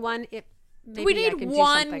maybe one if maybe We I need can do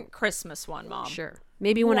one something. Christmas one, Mom. Sure.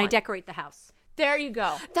 Maybe when I One. decorate the house. There you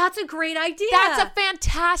go. That's a great idea. That's a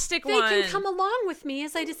fantastic They one. can come along with me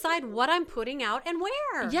as I decide what I'm putting out and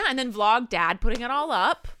where. Yeah, and then vlog Dad putting it all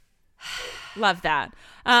up. Love that.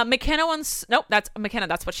 McKenna wants. Nope, that's McKenna.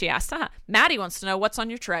 That's what she asked. Maddie wants to know what's on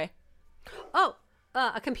your tray. Oh,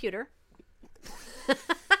 a computer.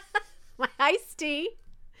 My iced tea.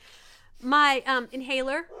 My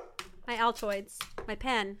inhaler. My Altoids. My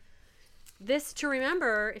pen. This to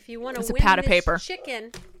remember if you want to It's a win pad of this paper.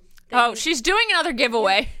 chicken. that Oh, you she's doing another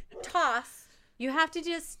giveaway. toss. You have to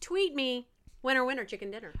just tweet me winner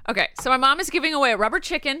chicken dinner. Okay, so my mom is giving away a rubber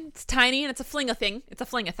chicken. It's tiny and it's a fling-a-thing. It's a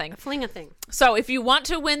fling-a-thing. Fling a thing. So if you want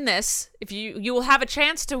to win this, if you will have a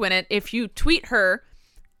chance to win it if you tweet her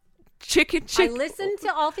chicken. I listen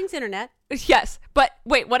to all things internet. Yes, but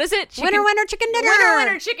wait, what is it? Winner chicken dinner.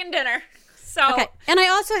 Winner chicken dinner. So Okay, and I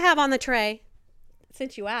also have on the tray,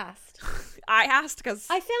 since you asked, I asked because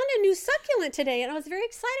I found a new succulent today, and I was very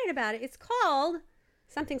excited about it. It's called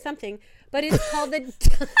something, but it's called the.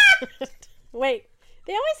 Wait,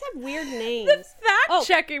 they always have weird names. fact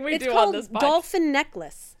checking we it's do called on this podcast. dolphin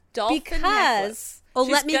necklace. Dolphin because necklace. oh,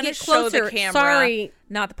 She's let me gonna get show closer. the camera, Sorry,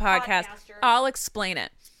 not the podcast. Podcaster. I'll explain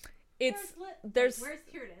it. It's there's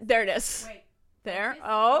here it is. there it is. Wait, There.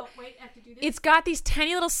 Oh, wait, I have to do this. it's got these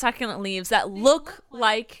tiny little succulent leaves that look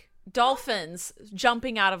like dolphins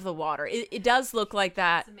jumping out of the water. It does look like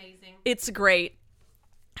that. amazing. It's great.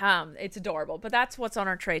 It's adorable. But that's what's on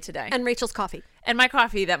our tray today. And Rachel's coffee And my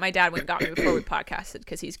coffee that my dad went and got me before we podcasted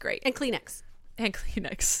because he's great. and Kleenex. And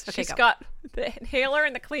Kleenex. Okay, She's go. got the inhaler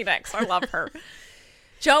and the Kleenex. I love her.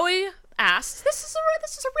 Joey asked, this is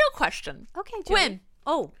a real question. Okay, Joey. Gwen,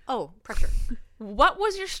 Oh, pressure. what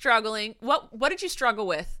was your struggling? What did you struggle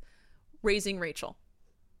with raising Rachel?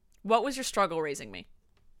 What was your struggle raising me?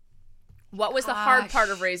 What was the hard part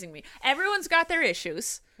of raising me? Everyone's got their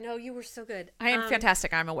issues. No, you were so good. I am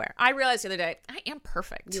fantastic. I'm aware. I realized the other day I am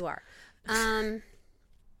perfect. You are.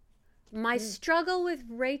 My struggle with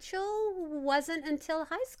Rachel wasn't until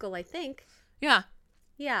high school, I think. Yeah.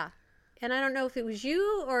 Yeah. And I don't know if it was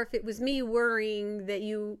you or if it was me worrying that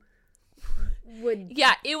you would.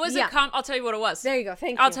 Yeah. It was Yeah. I'll tell you what it was. There you go.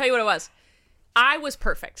 Thank you. I'll tell you what it was. I was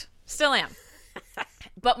perfect. Still am.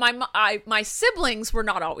 But my siblings were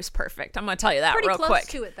not always perfect. I'm going to tell you that Pretty real close quick.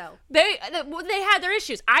 to it, though. They had their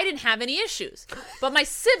issues. I didn't have any issues. But my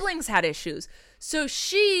siblings had issues. So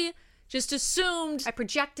she just assumed I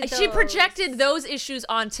projected she those. projected those issues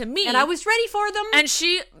onto me. And I was ready for them. And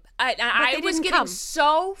I they was didn't getting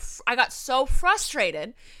come. I got so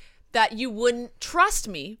frustrated that you wouldn't trust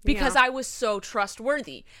me because Yeah. I was so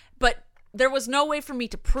trustworthy. But there was no way for me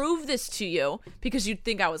to prove this to you because you'd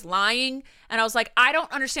think I was lying. And I was like, I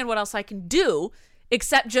don't understand what else I can do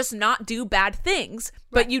except just not do bad things.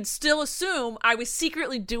 But you'd still assume I was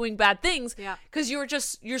secretly doing bad things Yeah. because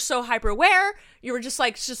you're so hyper aware. You were just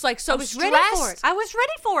like so I was stressed. ready for it. I was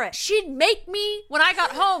ready for it. She'd make me, when I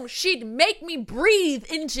got home, she'd make me breathe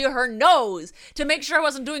into her nose to make sure I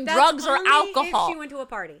wasn't doing drugs or only alcohol. If she went to a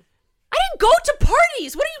party. I didn't go to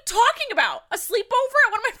parties. What are you talking about? A sleepover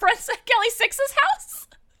at one of my friends at Kelly Six's house?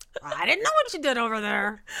 I didn't know what you did over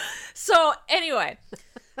there. So anyway,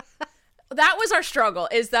 that was our struggle,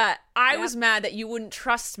 is that I was mad that you wouldn't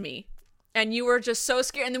trust me And you were just so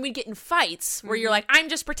scared. And then we'd get in fights where you're like, I'm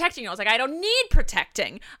just protecting you. I was like, I don't need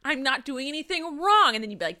protecting. I'm not doing anything wrong. And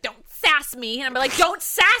then you'd be like, don't sass me. And I'd be like, don't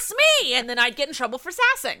sass me. And then I'd get in trouble for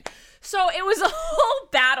sassing. So it was a whole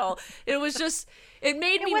battle. It was just, it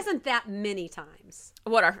made me. It wasn't that many times.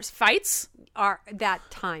 What, our fights? That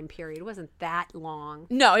time period wasn't that long.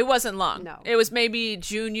 No, it wasn't long. No. It was maybe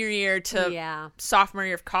junior year to sophomore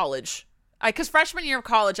year of college. Because freshman year of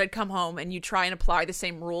college, I'd come home and you try and apply the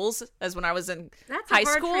same rules as when I was in high school. That's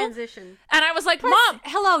a hard transition. And I was like, Mom,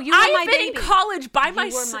 hello, you were my baby. I've been in college by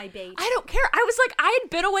myself. You were my baby. I don't care. I was like, I had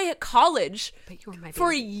been away at college but you were my baby.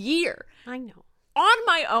 for a year. I know. On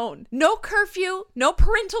my own. No curfew, no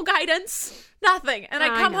parental guidance, nothing. And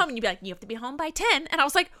I'd come home and you'd be like, you have to be home by 10. And I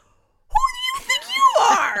was like, who do you think you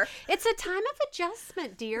are? It's a time of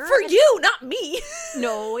adjustment, dear. For you, not me.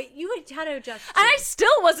 No, you had to adjust. And I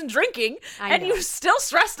still wasn't drinking. And you were still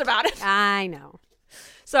stressed about it. I know.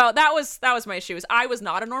 So that was my issue. Is I was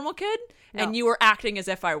not a normal kid, and you were acting as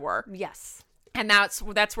if I were. Yes. And that's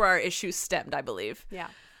where our issues stemmed, I believe. Yeah.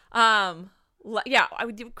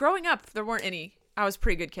 Growing up, there weren't any. I was a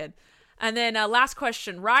pretty good kid. And then last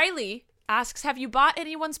question. Riley asks, have you bought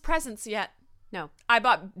anyone's presents yet? No. I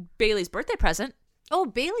bought Bailey's birthday present. Oh,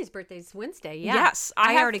 Bailey's birthday's Wednesday. Yeah. Yes.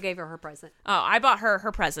 I already gave her present. Oh, I bought her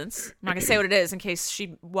presents. I'm not going to say what it is in case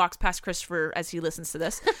she walks past Christopher as he listens to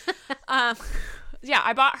this. Yeah,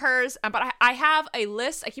 I bought hers. But I have a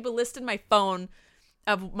list. I keep a list in my phone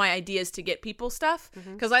of my ideas to get people stuff.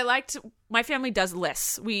 Because my family does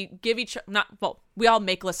lists. We give we all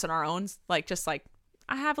make lists on our own.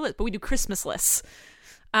 I have a list, but we do Christmas lists.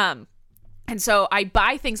 And so I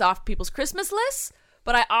buy things off people's Christmas lists,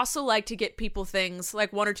 but I also like to get people things,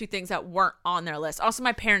 like one or two things that weren't on their list. Also,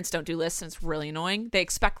 my parents don't do lists, and it's really annoying. They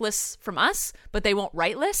expect lists from us, but they won't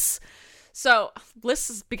write lists. So lists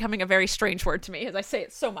is becoming a very strange word to me as I say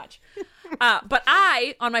it so much. But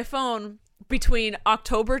I, on my phone, between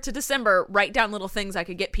October to December, write down little things I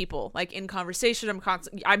could get people, like in conversation.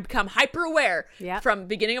 I become hyper aware from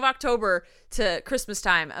beginning of October to Christmas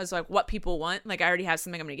time. I was like, what people want. Like, I already have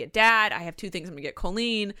something I'm going to get Dad. I have 2 things I'm going to get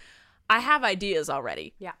Colleen. I have ideas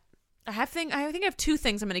already. Yeah. I think I have 2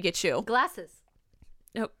 things I'm going to get you. Glasses.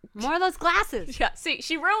 No. More of those glasses. Yeah. See,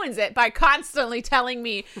 she ruins it by constantly telling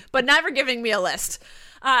me, but never giving me a list.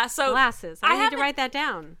 So glasses. I need to write that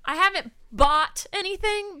down. I haven't bought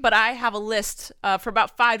anything, but I have a list for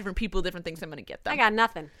about 5 different people, different things I'm going to get them. I got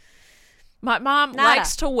nothing. My mom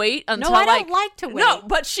likes to wait until No, I don't like to wait. No,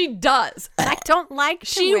 but she does. I don't like to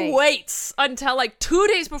She wait. waits until 2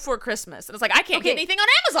 days before Christmas. And it's like, I can't get anything on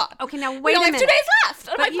Amazon. Okay, now wait we only a have 2 minute. days left.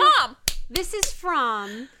 And I'm like, Mom. This is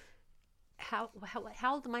from... How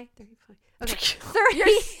old am I? 35. Okay.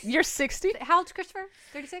 30. You're 60? How old is Christopher?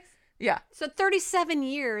 36? Yeah. So 37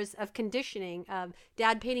 years of conditioning of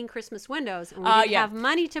Dad painting Christmas windows, and we didn't have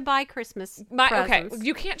money to buy Christmas presents. Okay,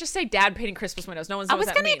 you can't just say Dad painting Christmas windows. No one's knows what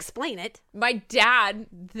that means. I was going to explain it. My dad,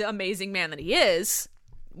 the amazing man that he is,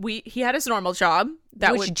 he had his normal job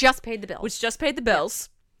which just paid the bills. Which just paid the bills.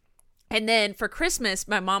 And then for Christmas,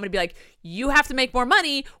 my mom would be like, you have to make more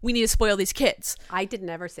money. We need to spoil these kids. I didn't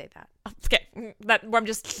ever say that. Okay. I'm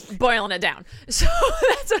just boiling it down. So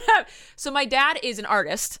that's what happened. So my dad is an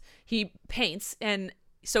artist. He paints. And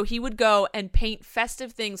so he would go and paint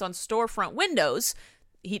festive things on storefront windows.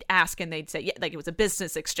 He'd ask and they'd say, yeah, like it was a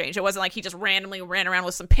business exchange. It wasn't like he just randomly ran around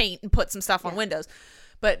with some paint and put some stuff on windows.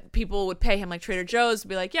 But people would pay him, like Trader Joe's, would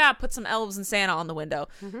be like, yeah, put some elves and Santa on the window.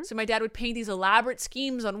 So my dad would paint these elaborate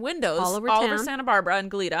schemes on windows all over Santa Barbara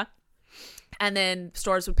and Goleta. And then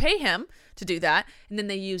stores would pay him to do that. And then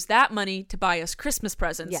they used that money to buy us Christmas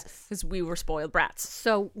presents. Yes. Because we were spoiled brats.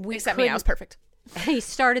 So Except me, I was perfect. He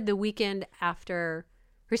started the weekend after...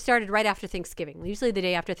 We started right after Thanksgiving, usually the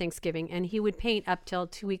day after Thanksgiving, and he would paint up till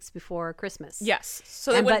 2 weeks before Christmas. Yes.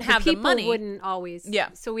 So they wouldn't have the money. People wouldn't always. Yeah.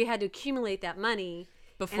 So we had to accumulate that money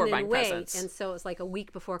before buying presents. And so it was like a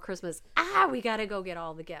week before Christmas. We got to go get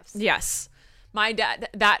all the gifts. Yes. My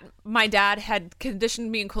dad had conditioned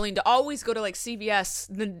me and Colleen to always go to like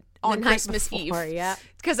CVS on Christmas Eve. Yeah.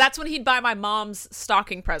 Because that's when he'd buy my mom's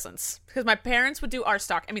stocking presents. Because my parents would do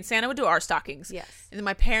Santa would do our stockings. Yes. And then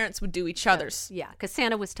my parents would do each other's. Yeah, because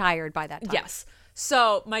Santa was tired by that time. Yes.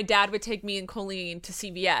 So my dad would take me and Colleen to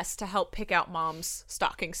CVS to help pick out mom's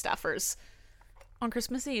stocking stuffers on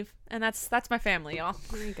Christmas Eve. And that's my family, y'all.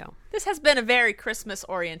 There you go. This has been a very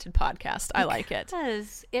Christmas-oriented podcast. I like it.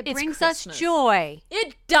 Because it It's brings Christmas. us joy.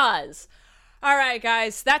 It does. All right,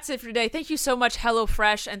 guys, that's it for today. Thank you so much,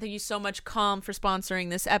 HelloFresh, and thank you so much, Calm, for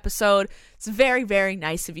sponsoring this episode. It's very, very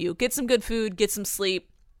nice of you. Get some good food, get some sleep.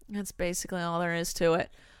 That's basically all there is to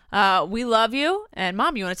it. We love you. And,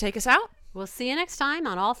 Mom, you want to take us out? We'll see you next time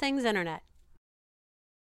on All Things Internet.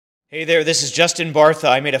 Hey there, this is Justin Bartha.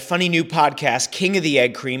 I made a funny new podcast, King of the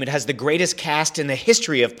Egg Cream. It has the greatest cast in the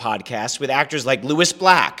history of podcasts with actors like Louis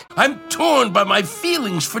Black. I'm torn by my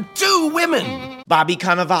feelings for two women. Bobby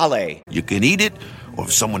Cannavale. You can eat it, or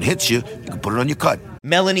if someone hits you, you can put it on your cut.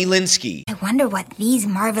 Melanie Linsky. I wonder what these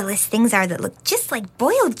marvelous things are that look just like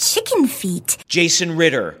boiled chicken feet. Jason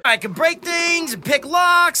Ritter. I can break things and pick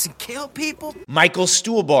locks and kill people. Michael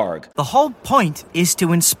Stuhlbarg. The whole point is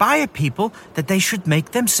to inspire people that they should make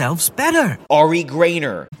themselves better. Ari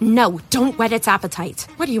Grainer. No, don't whet its appetite.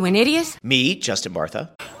 What are you, an idiot? Me, Justin Bartha.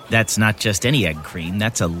 That's not just any egg cream,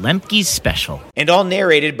 that's a Lemke's special. And all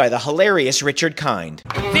narrated by the hilarious Richard Kind.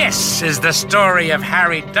 This is the story of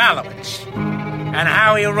Harry Dalowitz and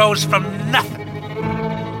how he rose from nothing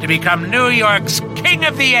to become New York's King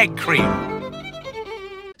of the Egg Cream.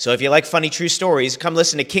 So if you like funny true stories, come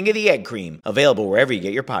listen to King of the Egg Cream, available wherever you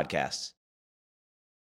get your podcasts.